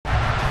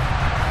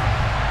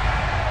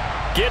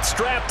Get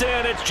strapped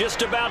in. It's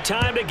just about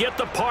time to get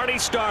the party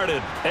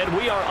started. And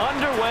we are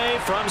underway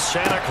from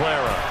Santa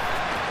Clara.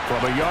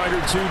 From a yard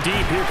or two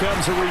deep, here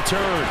comes a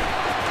return.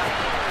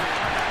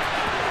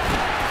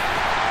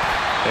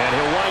 And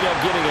he'll wind up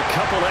getting a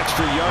couple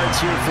extra yards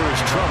here for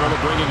his trouble,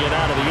 bringing it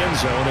out of the end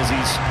zone as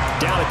he's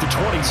down at the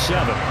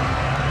 27.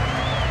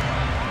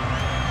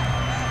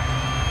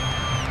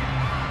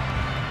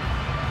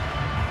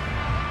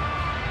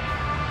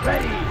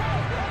 Ready.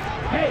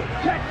 Hey,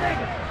 check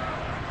nigga.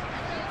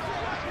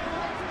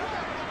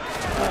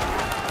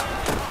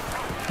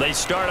 They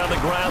start on the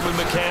ground with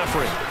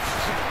McCaffrey.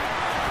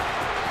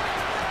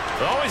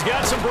 Oh, he's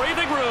got some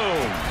breathing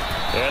room.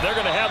 And they're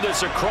going to have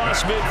this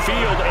across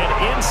midfield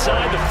and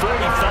inside the 45.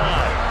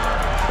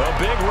 A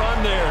big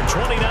run there,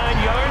 29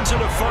 yards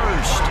and a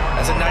first.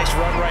 That's a nice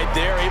run right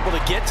there, able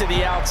to get to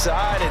the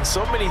outside. And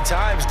so many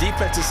times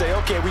defenses say,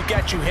 okay, we've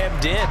got you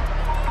hemmed in.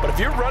 But if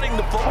you're running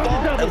the football,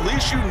 at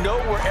least you know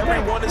where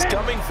everyone is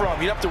coming from.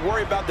 You don't have to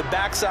worry about the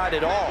backside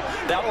at all.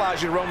 That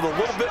allows you to run with a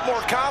little bit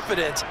more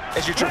confidence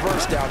as you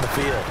traverse down the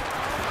field.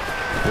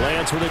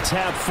 Lance with a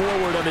tap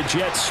forward on a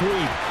jet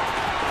sweep.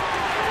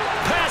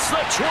 Past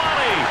the 20.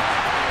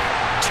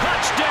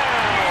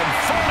 Touchdown,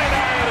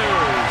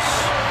 49ers.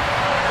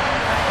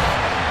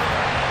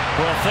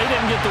 Well, if they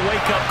didn't get the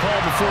wake-up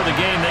call before the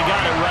game, they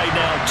got it right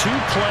now. 2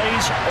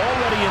 plays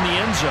already in the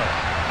end zone.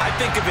 I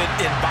think of it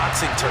in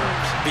boxing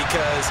terms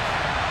because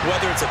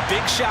whether it's a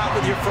big shot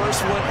with your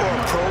first one or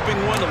a probing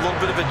one, a little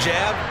bit of a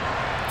jab,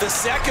 the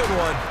second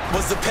one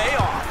was the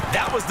payoff.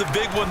 That was the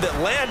big one that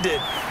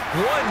landed.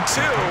 1-2,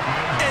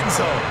 end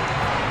zone.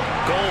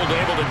 Gold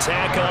able to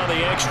tack on the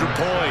extra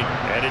point,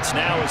 and it's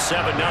now a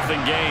 7-0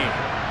 game.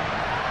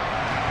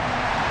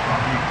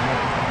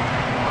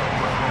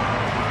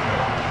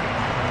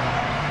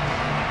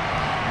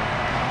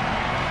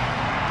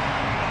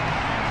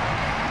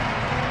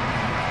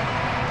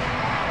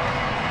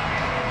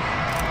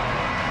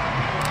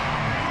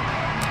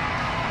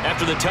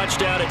 After the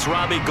touchdown, it's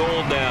Robbie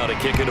Gould now to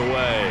kick it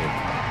away.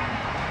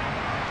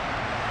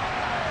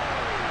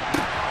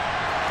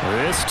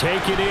 This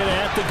taken in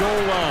at the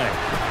goal line.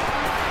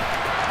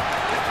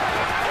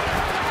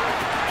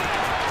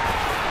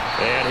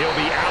 And he'll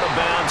be out of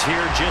bounds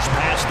here just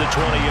past the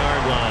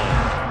 20-yard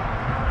line.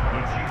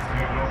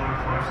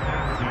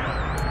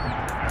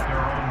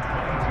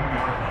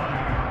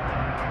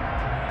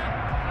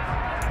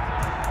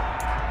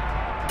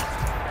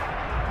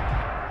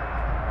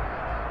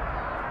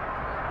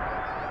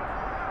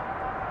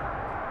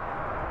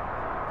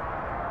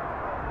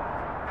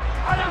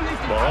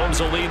 Mahomes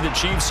will lead the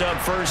Chiefs up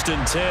 1st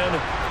and 10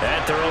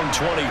 at their own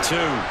 22.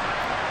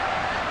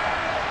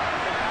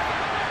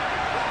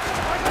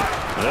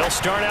 They'll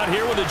start out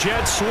here with a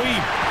jet sweep.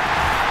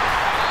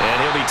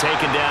 And he'll be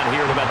taken down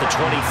here at about the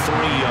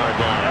 23-yard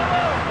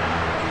line.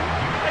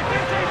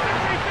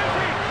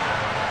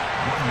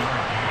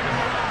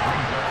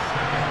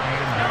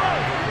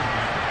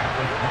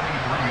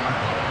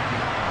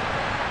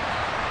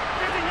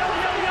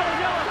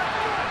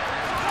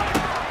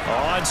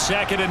 On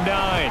 2nd and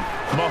 9,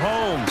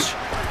 Mahomes.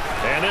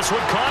 And this one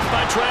caught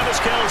by Travis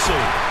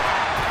Kelce.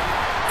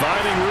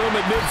 Finding room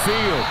at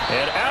midfield.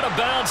 And out of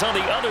bounds on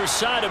the other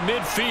side of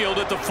midfield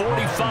at the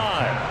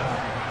 45.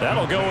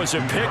 That'll go as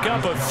a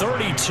pickup of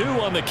 32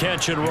 on the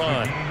catch and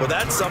run. Well,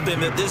 that's something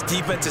that this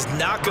defense is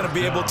not going to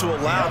be able to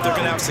allow if they're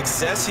going to have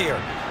success here.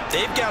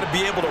 They've got to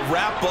be able to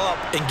wrap up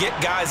and get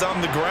guys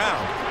on the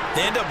ground.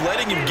 They end up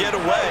letting him get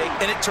away,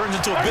 and it turns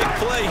into a big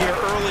play here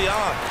early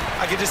on.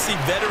 I can just see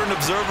veteran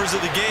observers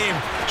of the game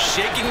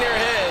shaking their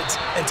heads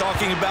and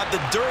talking about the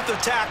dearth of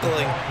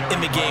tackling in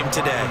the game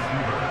today.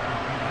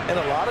 And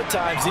a lot of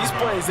times, these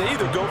plays, they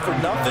either go for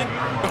nothing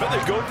or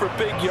they go for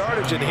big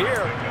yardage. And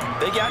here,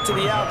 they got to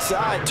the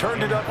outside,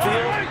 turned it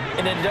upfield,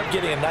 and ended up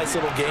getting a nice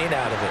little gain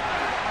out of it.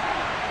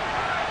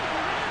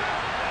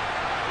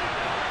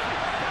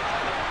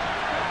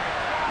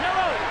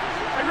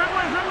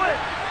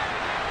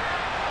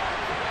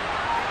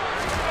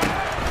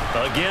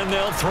 Again,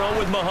 they'll throw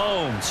with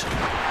Mahomes.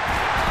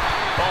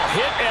 Ball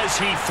hit as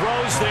he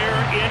throws there,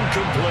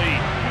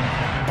 incomplete.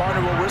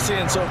 Partner, what we're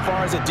seeing so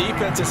far is the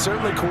defense is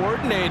certainly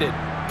coordinated.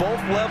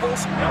 Both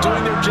levels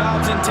doing their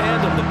jobs in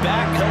tandem. The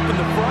back helping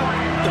the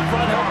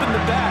front helping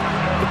the back.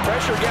 The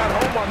pressure got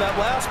home on that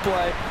last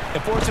play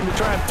and forced him to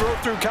try and throw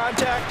through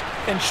contact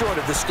and short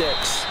of the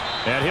sticks.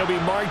 And he'll be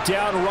marked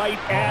down right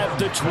at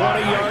the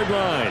 20-yard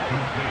line.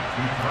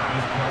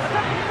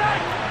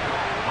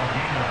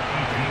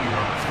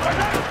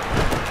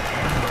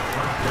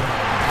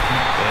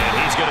 And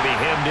he's going to be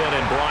hemmed in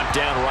and brought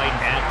down right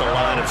at the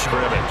line of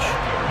scrimmage.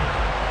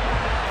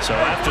 So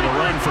after the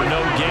run for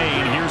no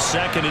gain, here's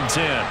 2nd and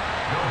 10.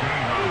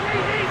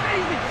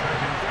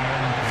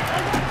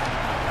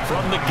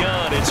 From the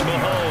gun, it's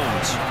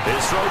Mahomes.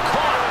 His throw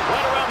caught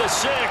right around the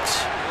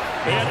 6.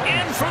 And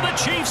in for the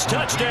Chiefs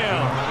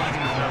touchdown.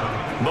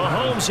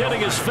 Mahomes hitting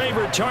his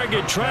favorite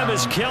target,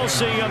 Travis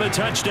Kelce, on the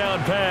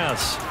touchdown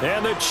pass.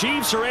 And the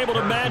Chiefs are able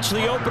to match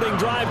the opening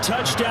drive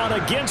touchdown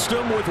against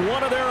them with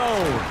one of their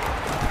own.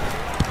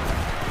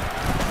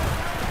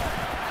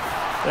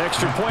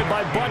 Extra point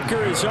by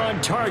Butker is on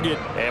target,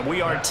 and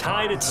we are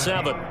tied at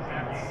 7.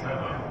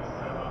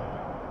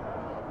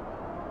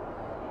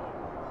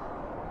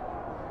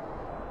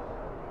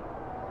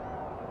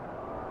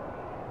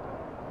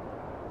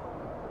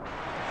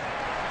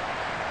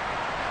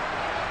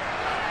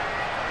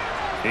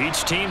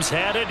 Each team's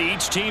had it.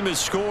 Each team has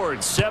scored.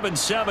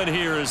 7-7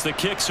 here as the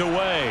kick's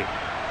away.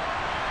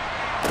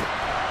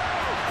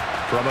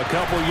 From a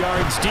couple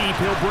yards deep,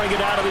 he'll bring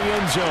it out of the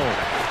end zone.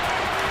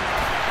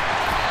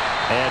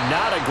 And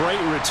not a great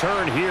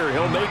return here.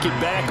 He'll make it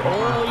back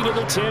only to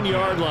the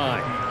 10-yard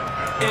line.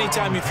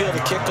 Anytime you feel the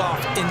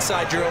kickoff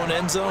inside your own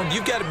end zone,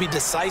 you've got to be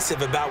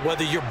decisive about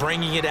whether you're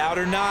bringing it out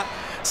or not.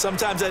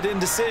 Sometimes that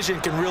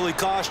indecision can really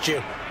cost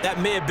you.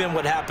 That may have been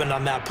what happened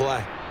on that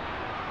play.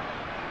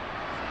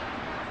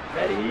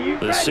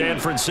 The San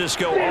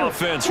Francisco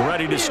offense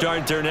ready to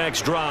start their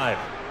next drive.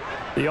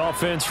 The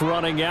offense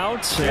running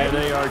out, and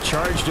they are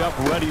charged up,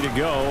 ready to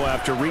go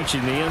after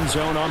reaching the end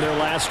zone on their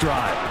last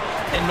drive.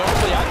 And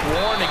normally I'd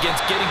warn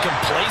against getting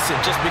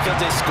complacent just because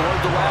they scored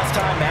the last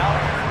time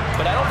out.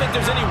 But I don't think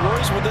there's any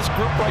worries with this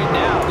group right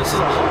now. This is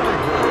a hungry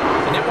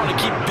group, and they want to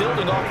keep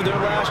building off of their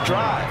last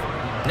drive.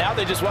 Now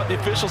they just want the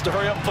officials to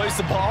hurry up and place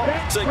the ball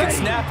so they can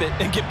snap it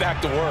and get back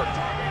to work.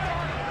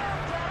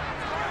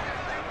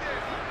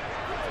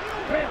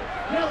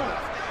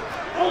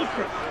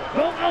 Ultra,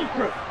 go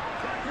ultra.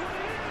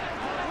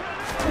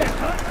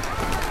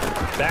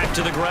 Back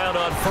to the ground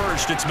on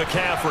first. It's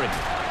McCaffrey.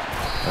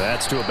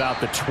 That's to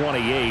about the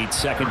 28.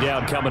 Second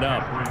down coming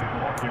up.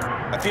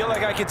 I feel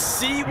like I could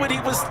see what he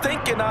was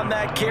thinking on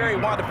that carry.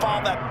 Wanted to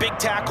follow that big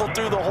tackle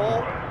through the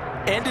hole.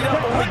 Ended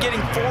up only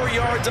getting 4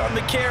 yards on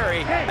the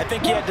carry. I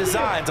think he had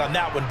designs on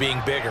that one being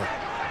bigger.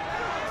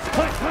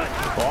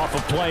 Off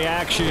of play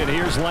action,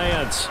 here's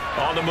Lance.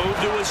 On the move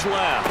to his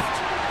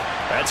left.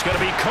 That's going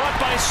to be caught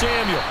by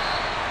Samuel.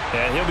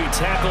 And he'll be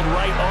tackled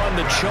right on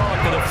the chalk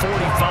of the 45.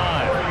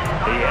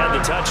 He had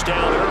the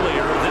touchdown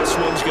earlier. This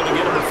one's going to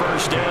get him a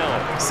first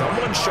down.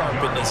 Someone sharp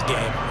in this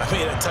game. I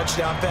mean, a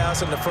touchdown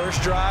pass on the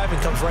first drive and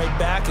comes right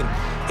back, and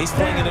he's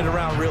flinging it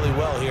around really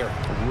well here.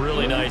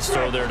 Really nice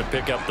throw there to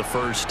pick up the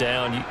first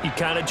down. You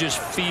kind of just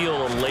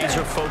feel a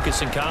laser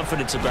focus and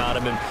confidence about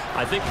him. And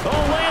I think, oh,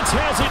 Lance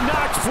has it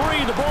knocked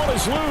free. The ball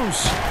is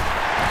loose.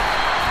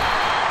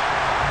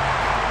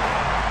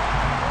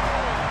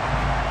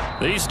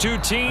 These two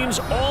teams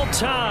all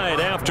tied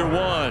after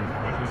one.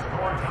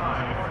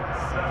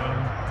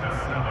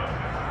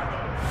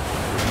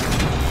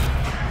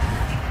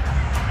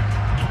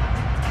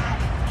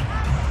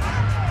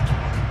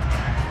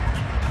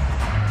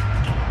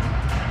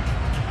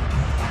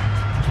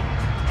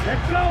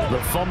 Let's go.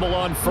 The fumble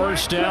on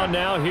first down.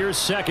 Now here's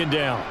second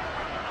down.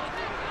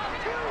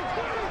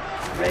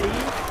 Ready?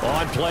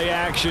 On play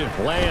action,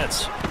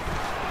 Lance.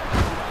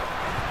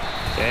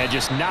 And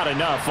just not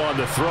enough on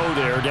the throw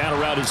there. Down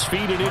around his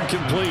feet and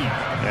incomplete.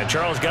 And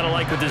Charles got to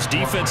like what this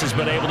defense has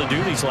been able to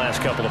do these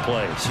last couple of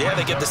plays. Yeah,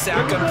 they get the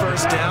sack on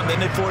first down, then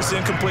they force the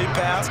incomplete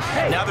pass.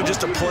 Now they're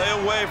just a play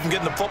away from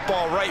getting the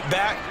football right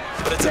back,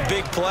 but it's a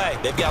big play.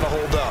 They've got to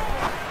hold up.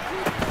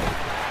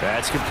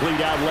 That's complete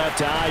out left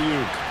to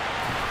Ayuk.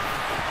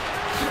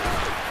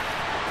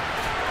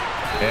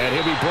 And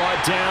he'll be brought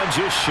down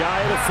just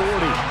shy of the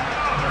 40.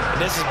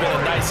 And this has been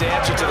a nice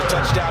answer to the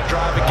touchdown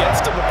drive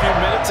against them a few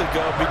minutes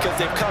ago because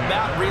they've come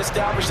out and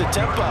reestablished the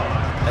tempo.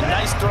 A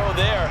nice throw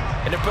there,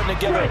 and they're putting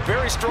together a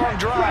very strong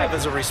drive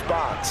as a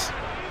response.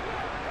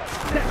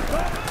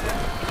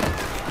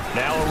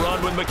 Now a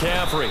run with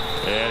McCaffrey.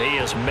 And he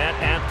is met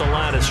at the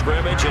line of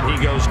scrimmage, and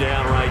he goes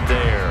down right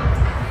there.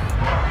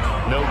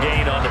 No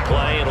gain on the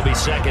play. It'll be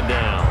second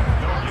down.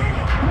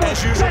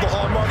 As usual, the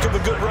hallmark of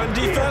a good run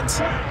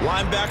defense,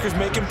 linebackers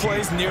making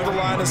plays near the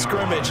line of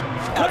scrimmage.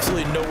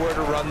 Absolutely nowhere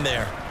to run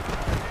there.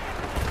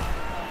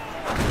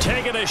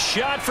 Taking a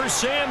shot for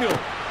Samuel.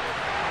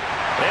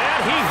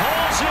 And he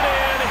hauls it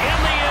in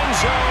the end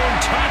zone.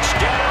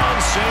 Touchdown,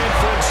 San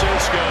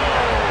Francisco.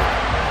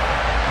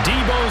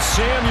 Deebo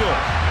Samuel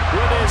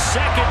with his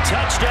second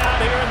touchdown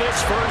here in this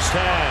first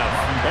half.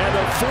 And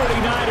the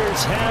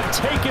 49ers have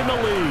taken the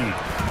lead.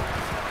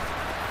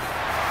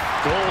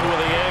 Gold with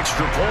the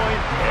extra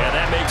point, and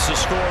that makes the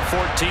score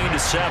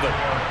 14-7.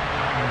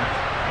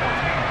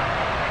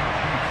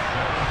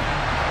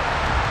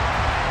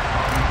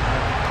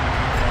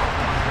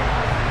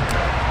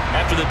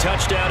 After the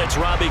touchdown, it's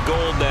Robbie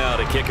Gould now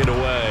to kick it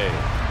away.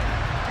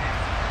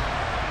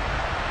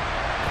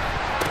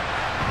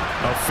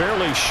 A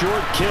fairly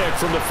short kick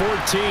from the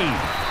 14.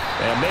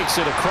 And makes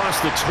it across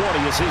the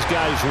 20 as his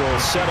guys will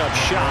set up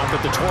shop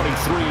at the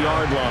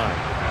 23-yard line.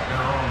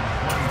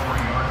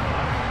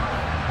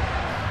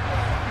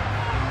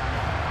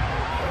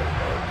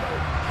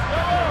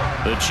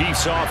 The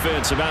Chiefs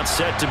offense about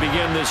set to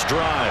begin this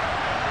drive.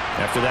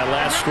 After that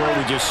last score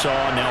we just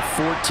saw, now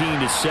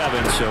 14-7,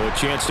 so a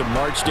chance to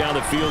march down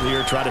the field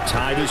here, try to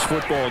tie this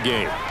football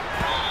game.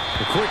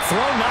 The quick throw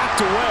knocked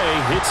away.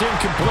 It's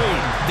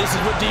incomplete. This is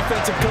what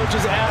defensive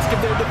coaches ask of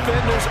their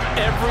defenders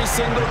every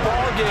single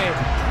ball game.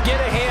 Get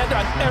a hand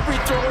on every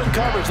throw in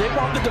coverage. They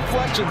want the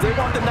deflections. They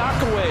want the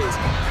knockaways.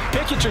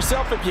 Pick it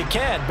yourself if you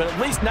can, but at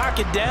least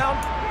knock it down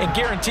and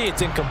guarantee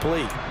it's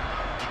incomplete.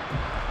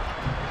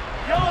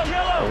 Yellow,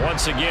 yellow.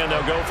 Once again,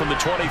 they'll go from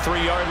the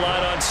 23-yard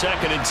line on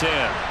 2nd and 10.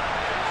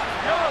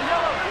 Yellow,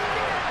 yellow.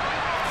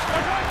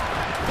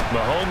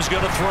 Mahomes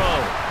going to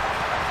throw.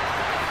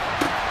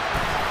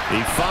 He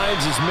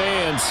finds his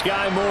man,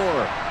 Sky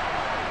Moore.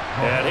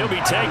 And he'll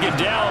be taken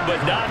down, but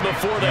not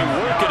before they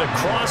work it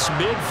across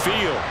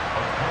midfield.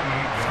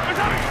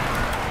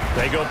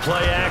 They go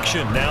play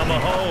action. Now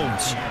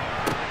Mahomes.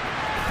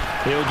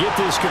 He'll get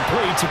this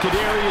complete to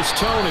Kadarius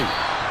Toney.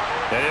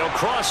 And he'll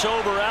cross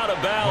over out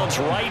of bounds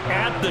right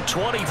at the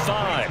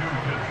 25.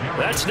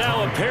 That's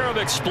now a pair of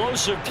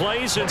explosive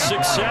plays in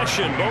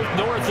succession, both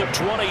north of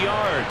 20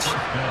 yards.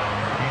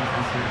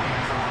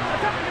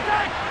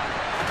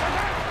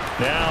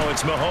 Now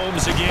it's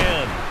Mahomes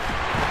again.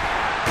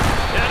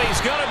 And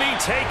he's going to be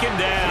taken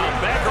down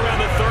back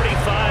around the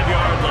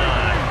 35-yard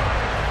line.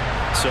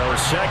 So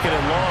 2nd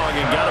and long,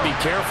 and got to be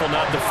careful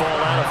not to fall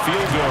out of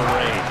field goal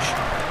range.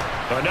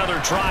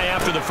 Another try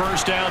after the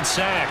first down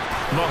sack.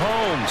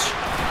 Mahomes.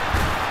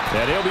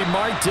 And he'll be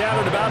marked down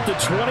at about the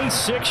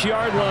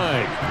 26-yard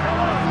line.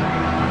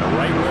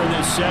 Right where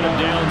this set him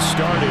down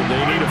started,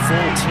 they need a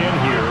full 10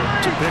 here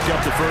to pick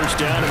up the first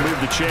down and move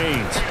the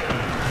chains.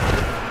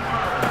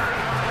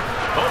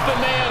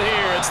 Open man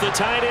here. It's the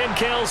tight end,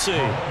 Kelsey.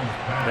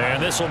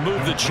 And this will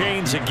move the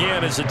chains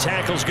again as the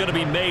tackle's going to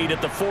be made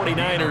at the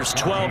 49ers'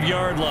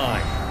 12-yard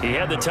line. He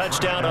had the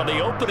touchdown on the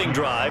opening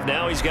drive.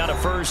 Now he's got a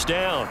first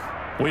down.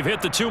 We've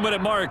hit the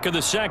 2-minute mark of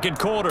the second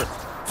quarter.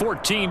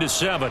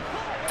 14-7.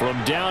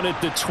 From down at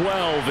the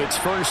 12, it's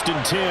 1st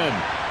and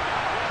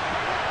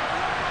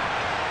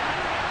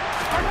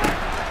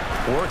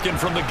 10. Working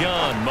from the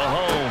gun,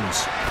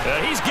 Mahomes.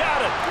 He's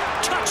got it.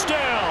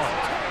 Touchdown.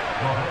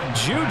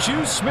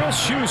 Juju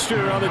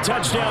Smith-Schuster on the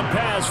touchdown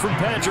pass from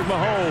Patrick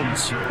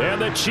Mahomes. And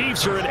the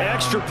Chiefs are an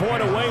extra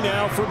point away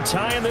now from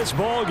tying this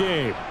ball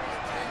game.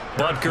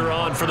 Butker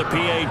on for the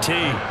PAT.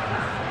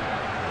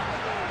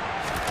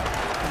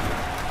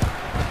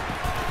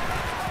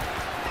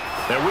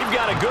 And we've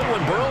got a good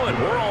one brewing.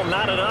 We're all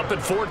knotted up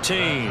at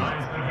 14.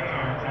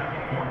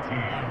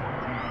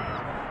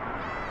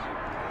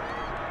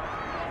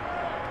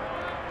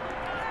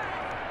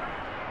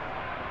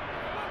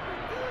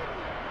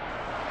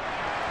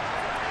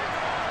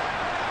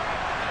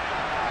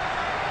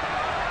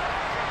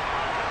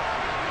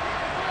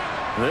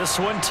 This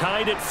one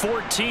tied at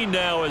 14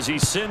 now as he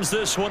sends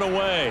this one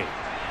away.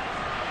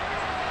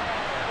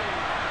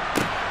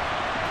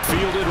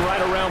 Fielded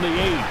right around the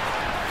 8.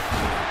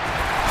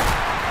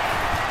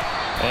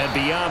 And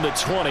beyond the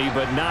 20,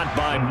 but not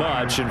by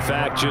much. In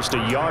fact, just a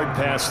yard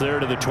pass there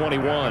to the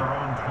 21.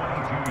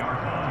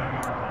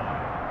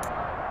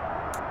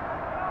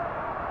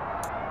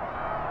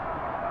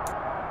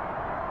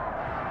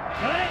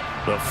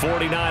 The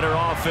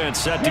 49er offense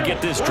set to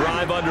get this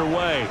drive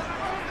underway.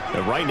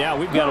 And right now,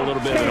 we've got a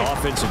little bit of an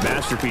offensive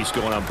masterpiece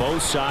going on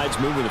both sides,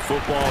 moving the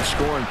football,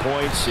 scoring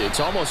points. It's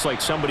almost like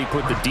somebody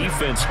put the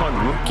defense on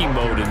rookie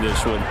mode in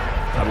this one.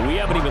 I mean, we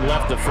haven't even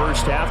left the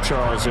first half,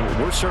 Charles, and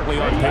we're certainly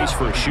on pace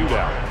for a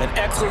shootout. An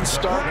excellent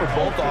start for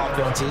both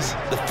offenses.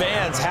 The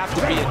fans have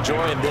to be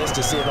enjoying this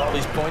to see all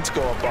these points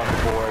go up on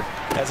the board.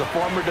 As a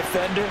former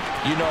defender,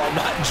 you know I'm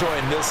not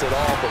enjoying this at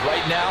all. But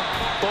right now,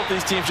 both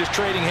these teams just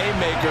trading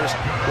haymakers.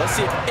 Let's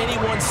see if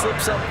anyone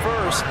slips up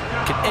first.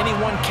 Can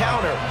anyone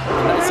counter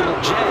a nice little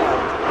jab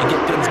and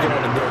get things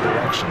going in their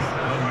direction?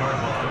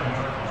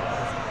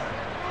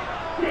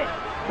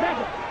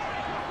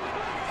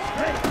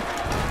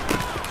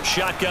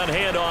 Shotgun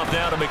handoff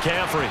now to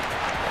McCaffrey.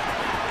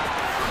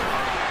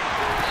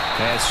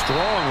 And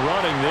strong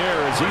running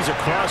there as he's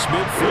across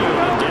midfield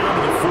and down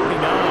to the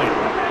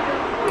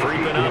 49.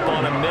 Creeping up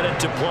on a minute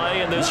to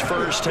play in this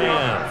first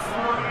half.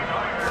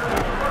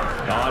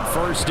 On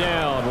first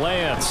down,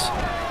 Lance.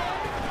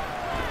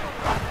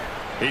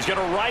 He's going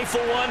to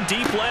rifle one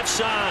deep left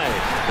side.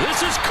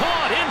 This is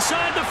caught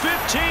inside the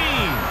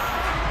 15.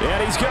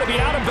 And he's going to be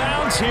out of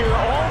bounds here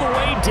all the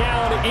way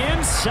down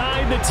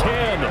inside the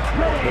 10.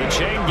 The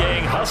chain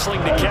gang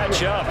hustling to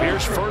catch up.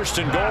 Here's 1st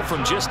and goal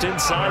from just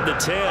inside the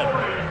 10.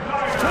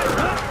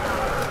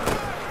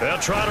 They'll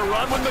try to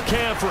run with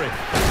McCaffrey.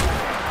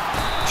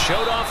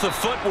 Showed off the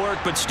footwork,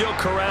 but still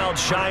corralled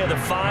shy of the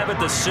 5 at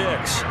the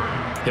 6.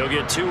 He'll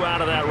get 2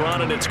 out of that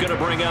run, and it's going to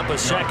bring up a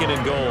 2nd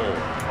and goal.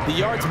 The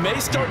yards may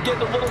start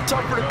getting a little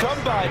tougher to come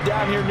by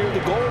down here near the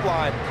goal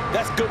line.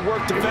 That's good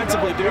work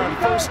defensively there on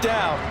first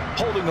down,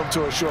 holding them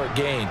to a short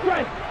gain.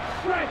 Right,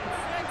 right.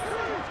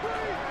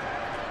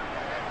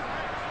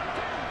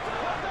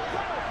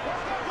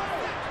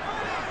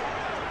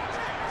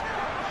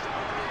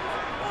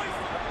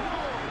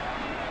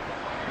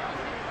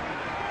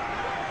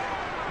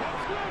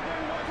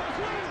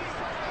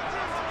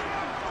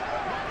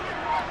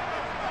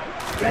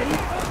 Ready?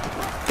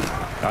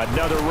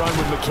 Another run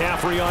with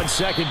McCaffrey on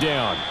second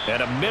down.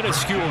 And a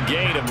minuscule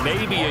gain of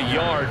maybe a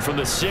yard from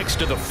the 6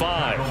 to the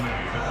 5.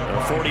 The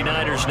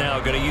 49ers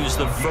now going to use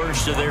the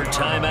first of their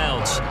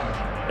timeouts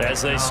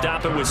as they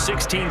stop it with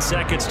 16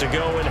 seconds to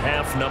go in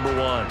half number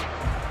 1.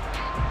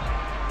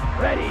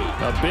 Ready.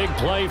 A big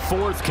play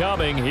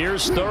forthcoming.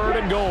 Here's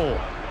 3rd and goal.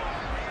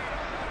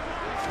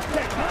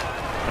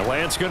 And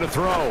Lance going to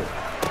throw.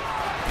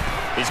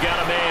 He's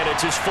got a man.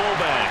 It's his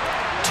fullback.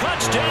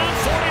 Touchdown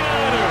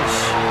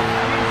 49ers.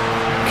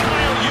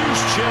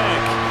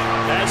 Check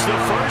as the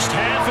first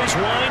half is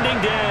winding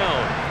down.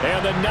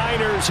 And the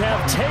Niners have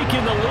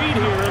taken the lead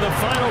here in the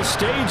final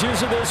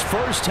stages of this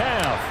first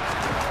half.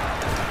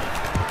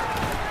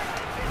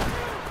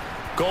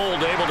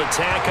 Gold able to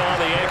tack on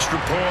the extra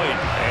point.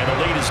 And the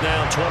lead is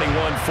now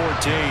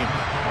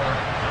 21-14.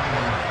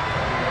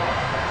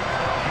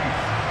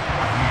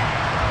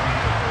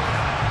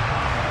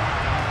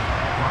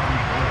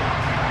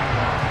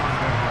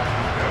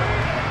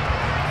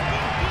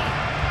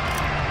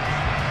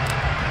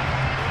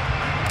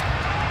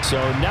 So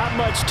not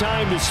much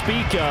time to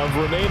speak of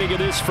remaining in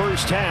this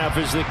first half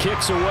as the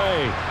kick's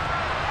away.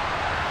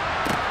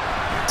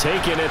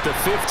 Taken at the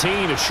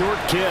 15, a short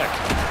kick.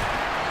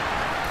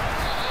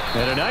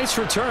 And a nice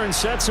return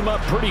sets him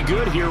up pretty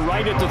good here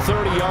right at the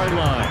 30-yard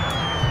line.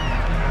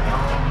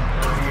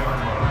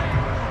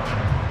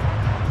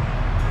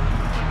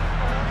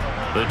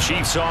 The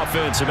Chiefs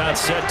offense about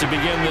set to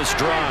begin this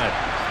drive.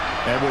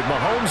 And with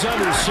Mahomes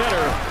under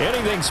center,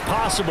 anything's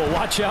possible.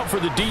 Watch out for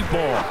the deep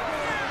ball.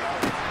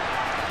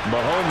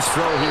 Mahomes'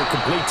 throw here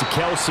complete to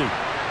Kelsey.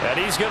 And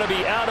he's going to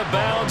be out of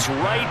bounds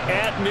right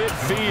at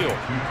midfield.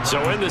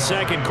 So in the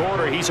second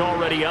quarter, he's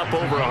already up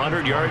over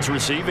 100 yards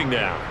receiving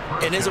now.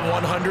 And isn't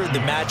 100 the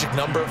magic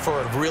number for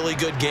a really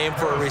good game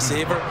for a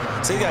receiver?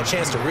 So he got a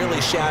chance to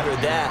really shatter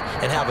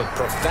that and have a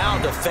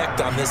profound effect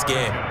on this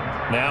game.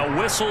 Now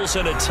whistles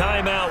and a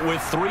timeout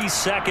with 3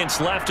 seconds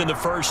left in the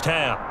first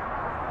half.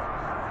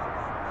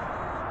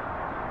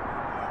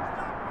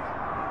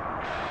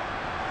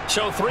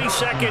 So 3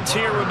 seconds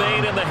here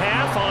remain in the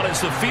half. On is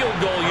the field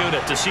goal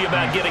unit to see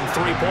about getting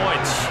 3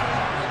 points.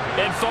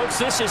 And, folks,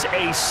 this is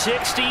a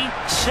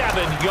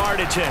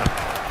 67-yard attempt.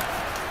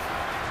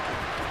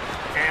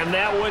 And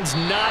that one's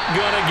not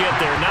going to get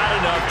there. Not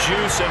enough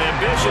juice and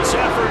ambitious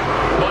effort,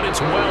 but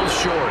it's well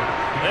short.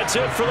 That's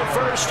it for the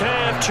first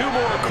half. 2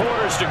 more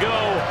quarters to go.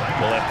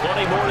 We'll have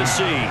plenty more to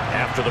see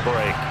after the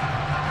break.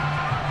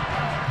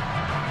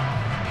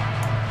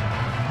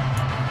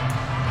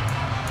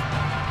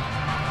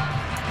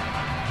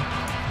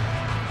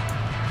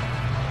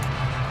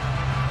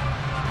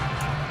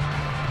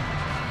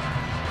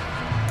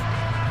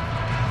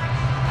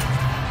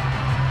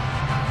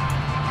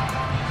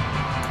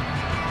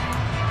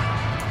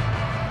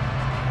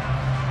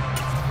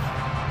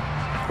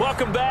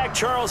 Welcome back.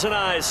 Charles and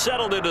I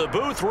settled into the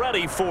booth,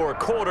 ready for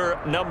quarter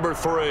number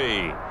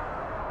 3.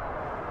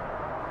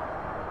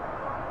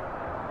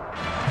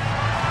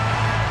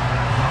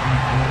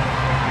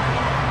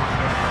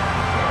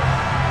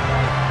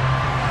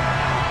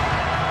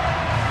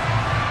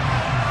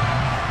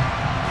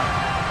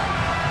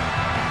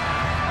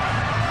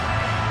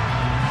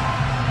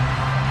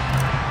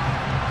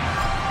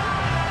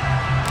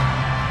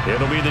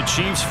 It'll be the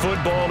Chiefs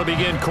football to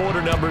begin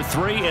quarter number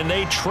 3, and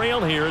they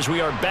trail here as we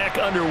are back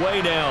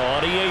underway now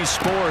on EA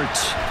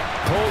Sports.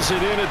 Pulls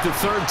it in at the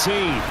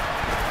 13.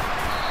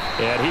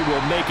 And he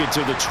will make it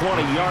to the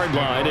 20-yard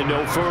line and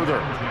no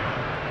further.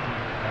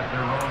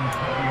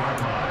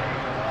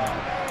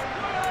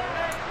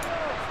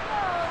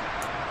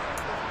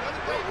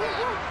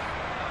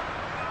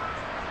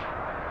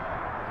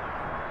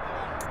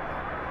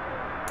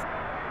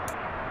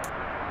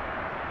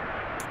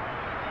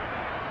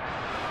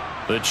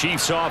 The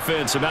Chiefs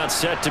offense about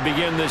set to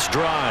begin this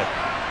drive.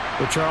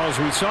 Well, Charles,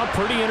 we saw a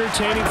pretty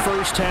entertaining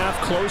first half,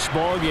 close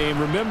ball game.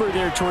 Remember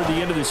there toward the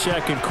end of the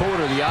second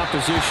quarter, the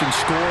opposition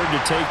scored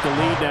to take the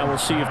lead. Now we'll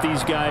see if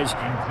these guys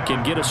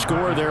can get a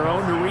score of their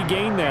own to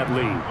regain that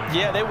lead.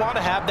 Yeah, they want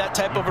to have that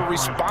type of a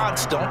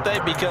response, don't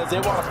they? Because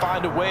they want to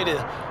find a way to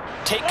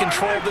take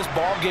control of this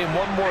ball game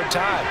one more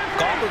time.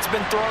 Gauntlet's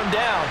been thrown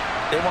down.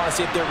 They want to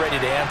see if they're ready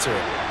to answer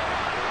it.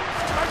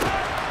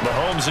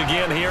 Mahomes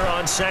again here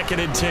on 2nd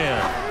and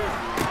 10.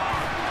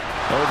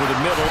 Over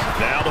the middle.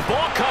 Now the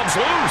ball comes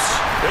loose.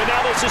 And now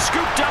this is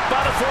scooped up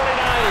by the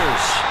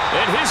 49ers.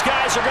 And his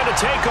guys are going to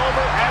take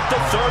over at the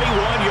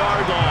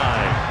 31-yard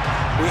line.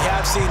 We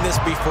have seen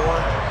this before,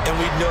 and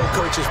we know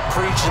coaches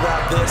preach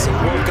about this and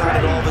work on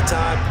it all the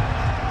time.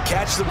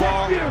 Catch the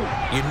ball. You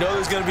know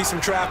there's going to be some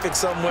traffic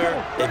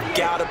somewhere. They've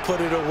got to put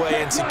it away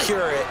and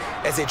secure it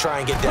as they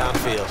try and get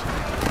downfield.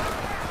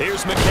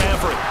 Here's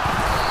McCaffrey.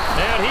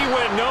 And he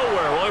went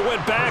nowhere. Well, he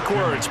went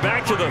backwards.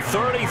 Back to the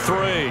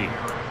 33.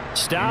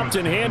 Stopped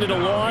and handed a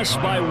loss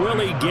by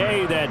Willie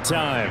Gay that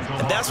time.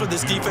 And that's what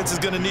this defense is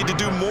going to need to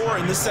do more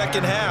in the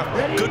second half.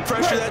 Good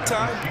pressure that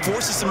time,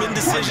 forces some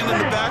indecision in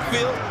the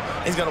backfield.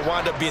 He's going to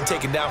wind up being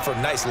taken down for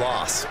a nice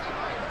loss.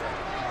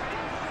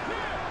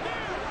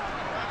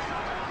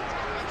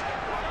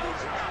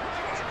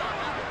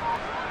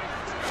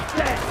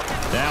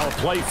 Now a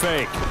play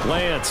fake.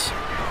 Lance.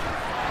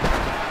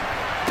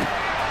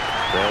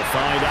 They'll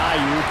find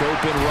Ayuk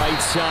open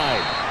right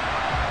side.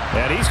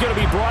 And he's going to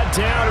be brought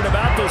down at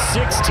about the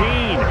 16.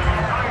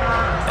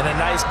 And a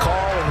nice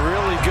call and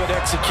really good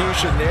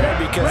execution there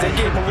because they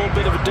gave him a little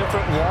bit of a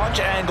different launch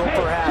angle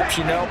perhaps,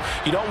 you know.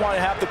 You don't want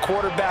to have the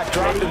quarterback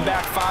dropping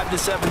back 5 to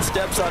 7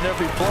 steps on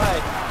every play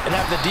and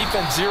have the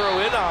defense zero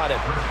in on him.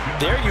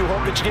 There you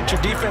hope that you get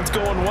your defense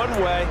going one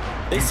way.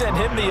 They sent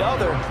him the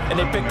other, and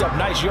they picked up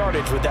nice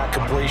yardage with that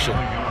completion.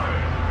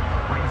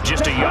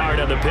 Just a yard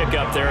on the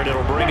pickup there, and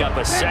it'll bring up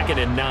a 2nd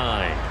and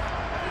 9.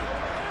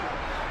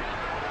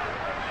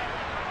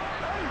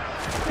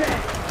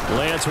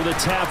 Lance with a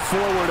tap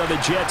forward on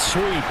the jet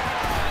sweep.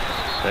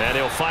 And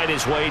he'll fight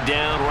his way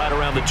down right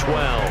around the 12.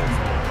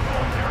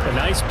 A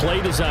nice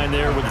play design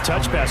there with the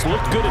touch pass.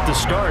 Looked good at the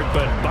start,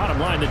 but bottom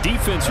line, the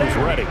defense was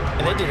ready.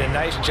 And they did a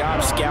nice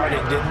job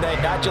scouting, didn't they?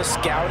 Not just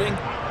scouting,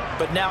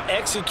 but now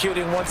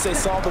executing once they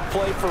saw the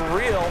play for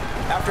real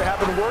after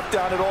having worked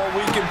on it all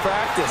week in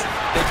practice.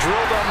 They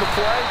drilled on the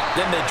play,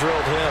 then they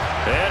drilled him.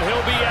 And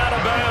he'll be out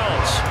of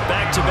bounds.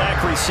 Back-to-back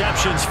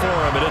receptions for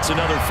him, and it's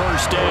another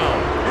first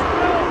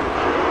down.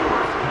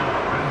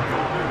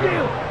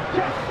 Steal!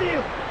 Just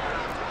steal!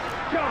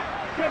 Shot!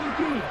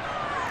 17!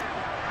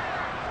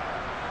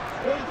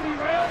 Those 3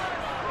 rounds.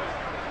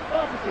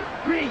 Opposite.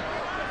 Green.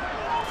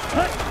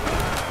 Hut.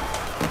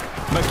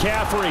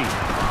 McCaffrey.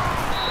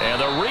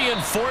 And the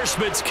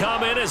reinforcements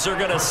come in as they're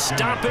going to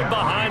stop him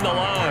behind the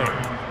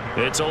line.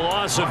 It's a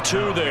loss of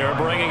 2 there,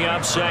 bringing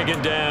up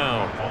 2nd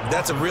down.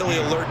 That's a really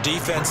alert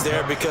defense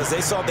there because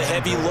they saw the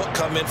heavy look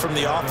come in from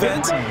the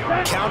offense,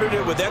 countered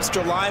it with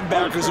extra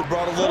linebackers who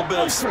brought a little bit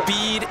of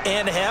speed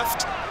and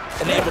heft,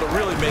 and able to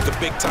really make a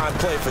big-time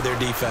play for their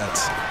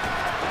defense.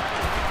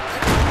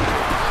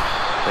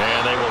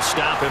 And they will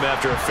stop him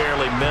after a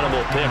fairly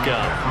minimal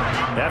pickup.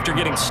 After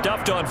getting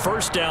stuffed on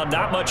first down,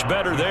 not much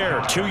better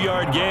there.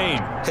 2-yard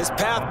gain. His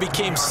path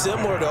became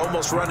similar to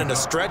almost running a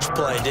stretch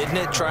play, didn't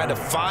it? Trying to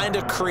find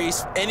a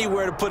crease,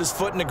 anywhere to put his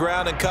foot in the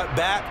ground and cut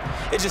back.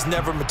 It just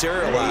never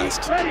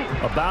materialized.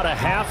 About a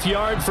half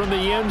yard from the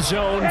end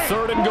zone,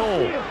 3rd and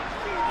goal.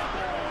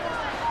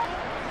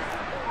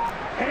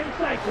 And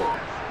cycle.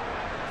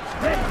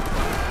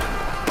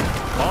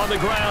 On the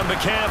ground,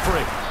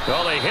 McCaffrey.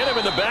 Well, they hit him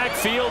in the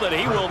backfield, and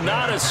he will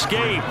not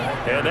escape.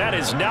 And that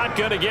is not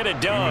going to get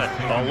it done.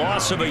 A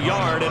loss of a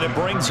yard, and it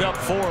brings up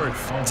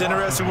 4th. It's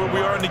interesting where we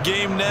are in the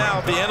game now.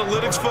 The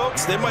analytics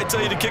folks, they might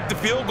tell you to kick the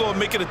field goal and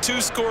make it a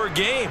 2-score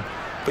game.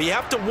 But you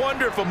have to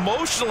wonder if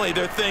emotionally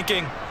they're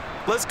thinking,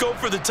 let's go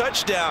for the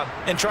touchdown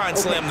and try and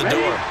slam the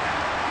door.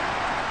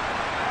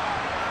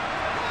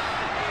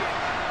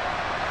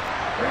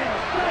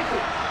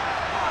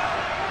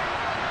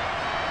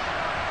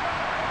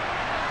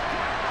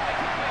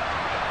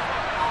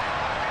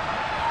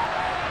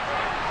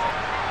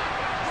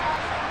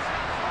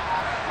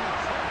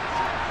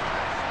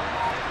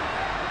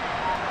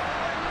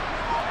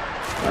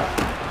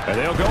 And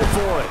they'll go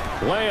for it.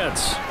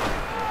 Lance.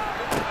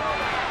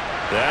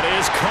 That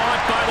is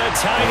caught by the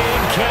tight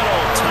end,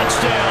 Kittle.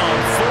 Touchdown,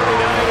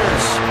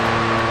 49ers.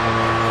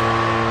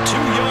 2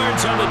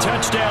 yards on the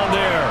touchdown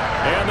there.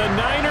 And the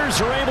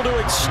Niners are able to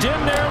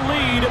extend their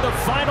lead in the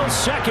final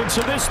seconds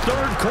of this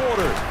 3rd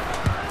quarter.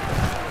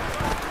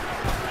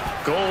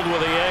 Gold with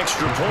the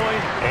extra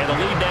point, and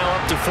the lead now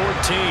up to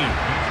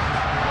 14.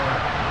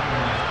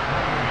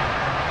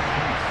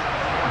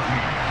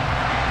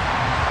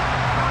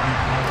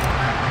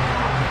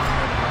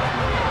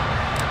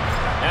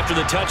 After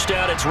the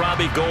touchdown, it's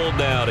Robbie Gould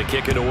now to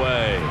kick it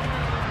away.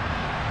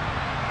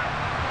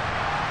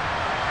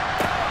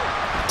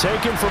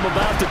 Taken from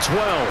about the 12.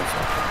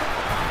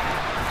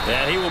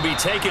 And he will be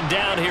taken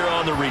down here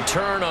on the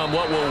return on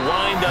what will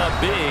wind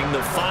up being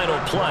the final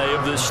play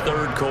of this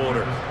 3rd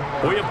quarter.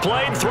 We have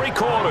played 3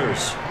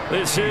 quarters.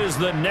 This is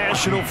the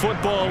National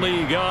Football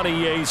League on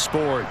EA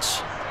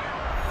Sports.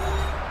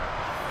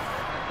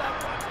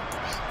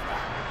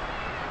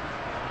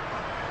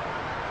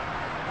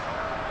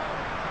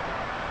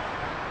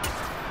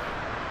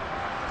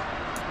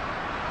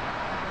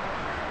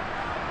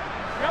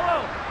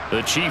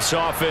 The Chiefs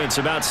offense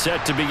about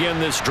set to begin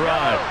this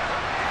drive.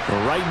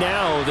 Well, right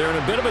now, they're in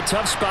a bit of a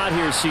tough spot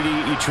here, CD.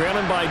 You're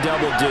trailing by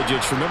double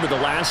digits. Remember the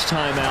last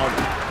time out,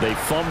 they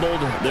fumbled.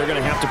 They're going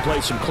to have to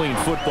play some clean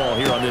football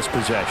here on this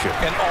possession.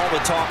 And all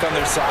the talk on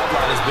their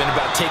sideline has been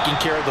about taking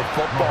care of the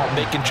football,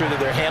 making sure that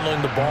they're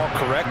handling the ball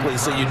correctly.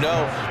 So you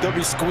know they'll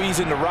be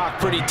squeezing the rock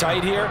pretty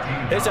tight here.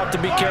 They just have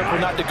to be careful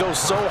not to go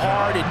so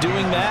hard in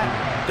doing that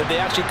they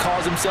actually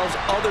cause themselves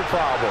other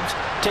problems.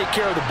 Take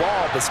care of the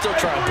ball, but still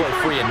try and play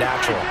free and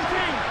natural.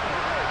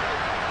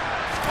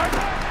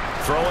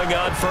 Throwing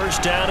on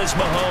first down is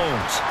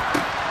Mahomes.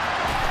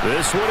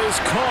 This one is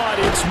caught.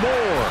 It's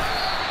Moore.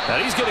 And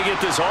he's going to get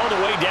this all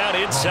the way down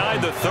inside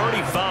the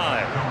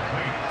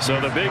 35. So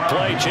the big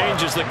play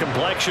changes the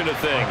complexion of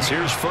things.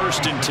 Here's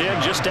 1st and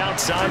 10 just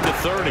outside the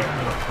 30.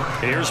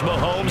 Here's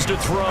Mahomes to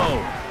throw.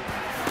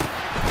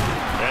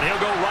 And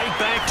he'll go right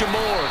back to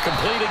Moore.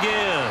 Complete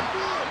again.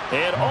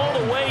 And all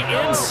the way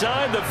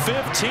inside the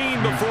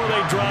 15 before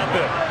they drop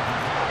it.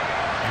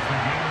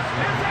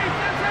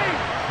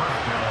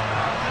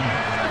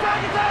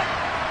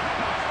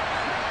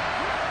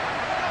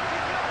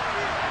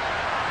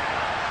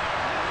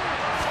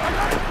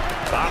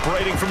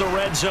 Operating from the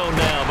red zone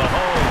now,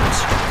 Mahomes.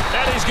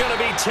 And he's going to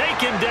be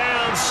taken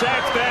down,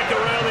 sacked back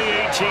around the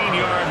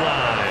 18-yard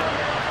line.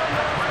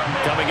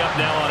 Coming up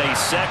now on a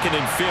 2nd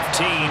and 15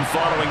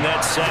 following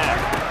that sack.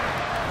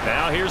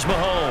 Now here's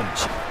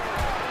Mahomes.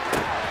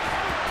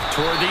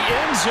 Toward the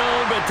end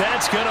zone, but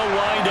that's going to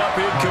wind up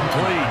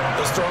incomplete.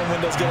 Those throwing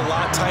windows get a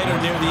lot tighter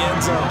near the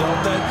end zone,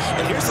 don't they?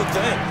 And here's the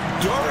thing.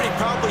 You already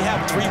probably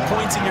have 3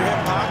 points in your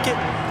hip pocket.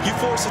 You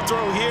force a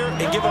throw here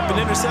and give up an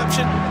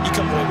interception, you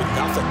come away with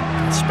nothing.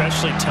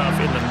 Especially tough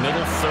in the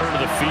middle third of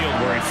the field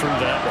where he threw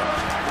that one.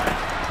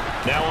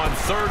 Now on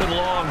 3rd and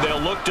long, they'll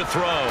look to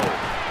throw.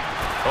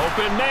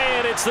 Open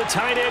man, it's the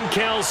tight end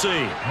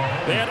Kelsey.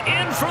 And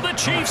in for the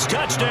Chiefs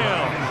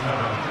touchdown.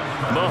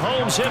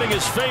 Mahomes hitting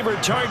his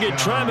favorite target,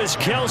 Travis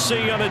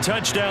Kelsey, on a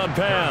touchdown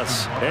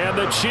pass. And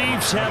the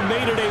Chiefs have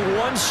made it a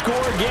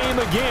one-score game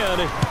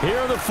again here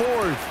in the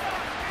 4th.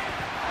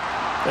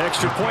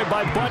 Extra point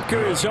by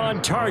Butker is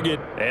on target.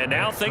 And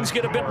now things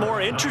get a bit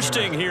more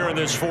interesting here in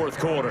this 4th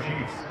quarter.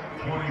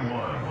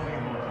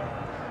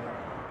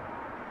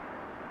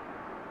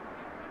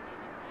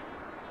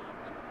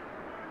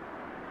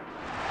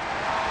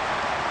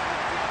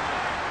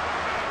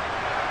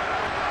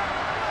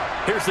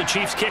 Here's the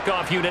Chiefs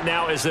kickoff unit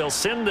now as they'll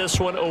send this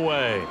one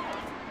away.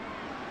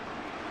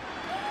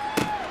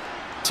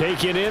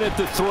 Taken in at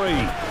the 3.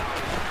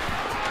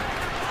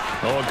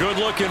 Oh, a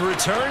good-looking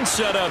return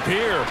set up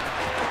here.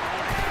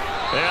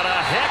 And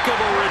a heck of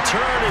a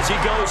return as he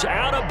goes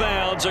out of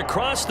bounds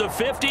across the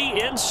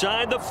 50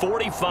 inside the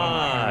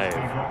 45.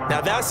 Now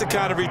that's the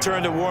kind of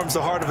return that warms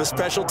the heart of a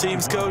special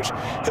teams coach.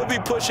 He'll be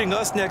pushing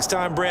us next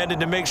time, Brandon,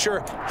 to make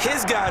sure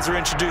his guys are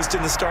introduced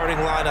in the starting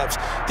lineups.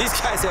 These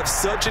guys have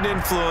such an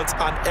influence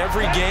on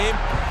every game.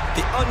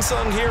 The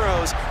unsung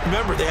heroes,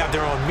 remember, they have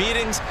their own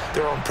meetings,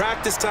 their own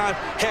practice time,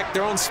 heck,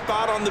 their own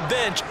spot on the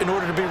bench in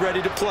order to be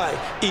ready to play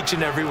each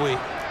and every week.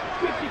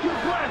 52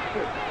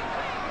 blaster.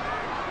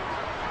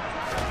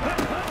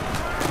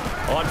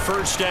 On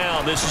 1st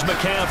down, this is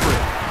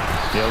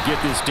McCaffrey. They'll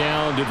get this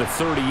down to the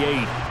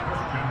 38.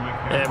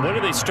 And when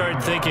do they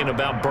start thinking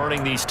about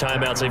burning these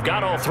timeouts? They've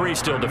got all 3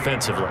 still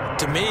defensively.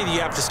 To me, you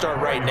have to start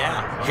right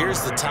now.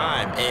 Here's the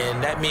time,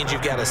 and that means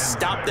you've got to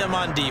stop them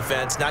on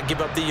defense, not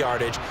give up the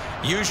yardage,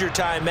 use your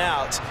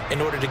timeouts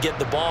in order to get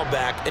the ball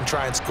back and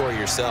try and score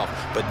yourself.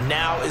 But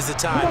now is the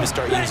time to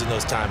start using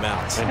those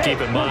timeouts. And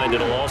keep in mind,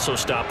 it'll also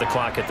stop the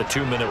clock at the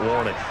 2-minute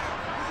warning.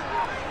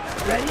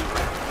 Ready?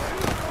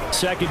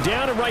 2nd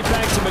down and right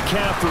back to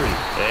McCaffrey.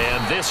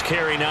 And this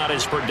carry not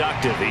as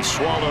productive. He's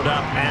swallowed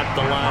up at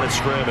the line of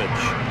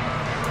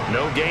scrimmage.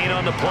 No gain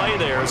on the play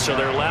there, so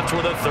they're left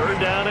with a 3rd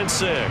down and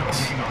 6.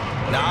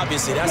 Now,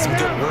 obviously, that's some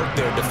good work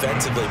there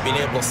defensively, being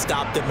able to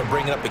stop them and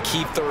bring up a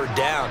key 3rd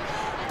down.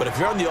 But if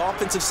you're on the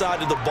offensive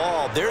side of the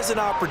ball, there's an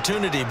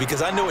opportunity,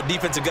 because I know what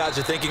defensive guys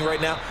are thinking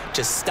right now.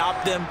 Just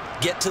stop them,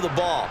 get to the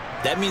ball.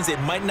 That means it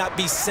might not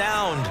be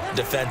sound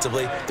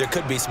defensively. There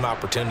could be some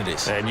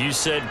opportunities. And you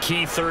said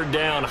key 3rd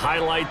down.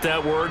 Highlight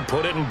that word,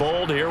 put it in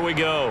bold. Here we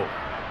go.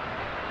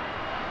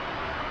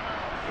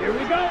 Here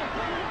we go.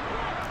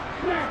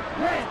 Snap,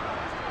 red.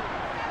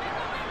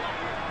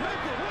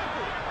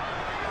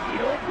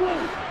 Yellow,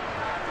 blue.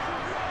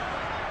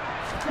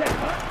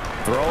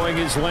 Throwing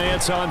his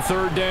Lance on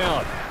 3rd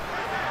down.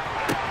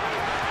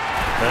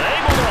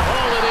 Able to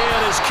haul it in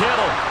is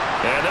Kittle.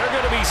 And they're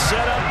going to be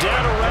set up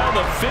down around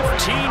the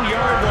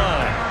 15-yard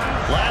line.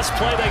 Last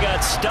play, they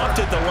got stuffed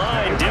at the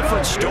line.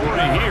 Different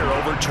story here,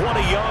 over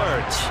 20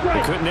 yards.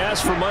 They couldn't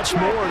ask for much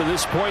more to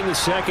this point in the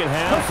 2nd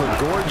half. A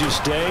gorgeous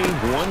day,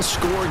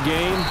 1-score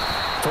game.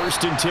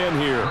 1st and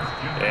 10 here.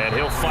 And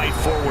he'll fight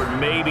forward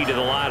maybe to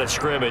the line of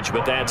scrimmage,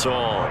 but that's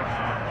all.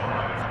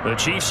 The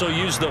Chiefs will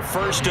use the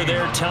first of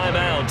their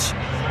timeouts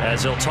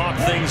as they'll talk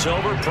things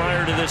over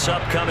prior to this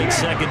upcoming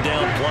 2nd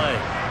down play.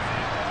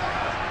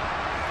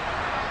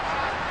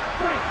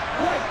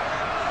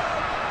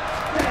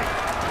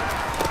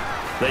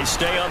 They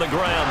stay on the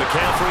ground.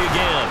 McCaffrey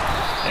again.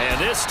 And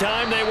this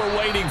time they were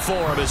waiting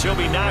for him as he'll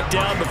be knocked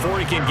down before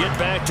he can get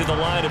back to the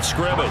line of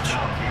scrimmage.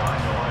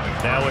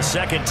 Now a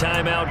 2nd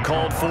timeout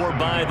called for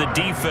by the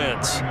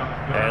defense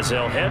as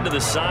they'll head to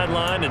the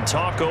sideline and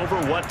talk over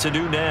what to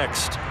do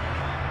next.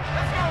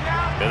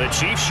 And the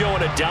Chiefs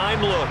showing a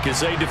dime look as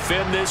they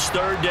defend this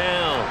 3rd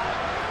down.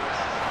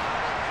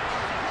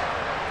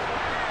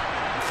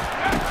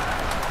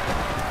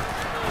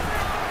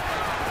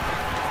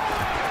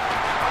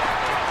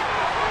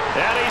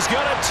 And he's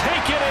going to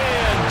take it in.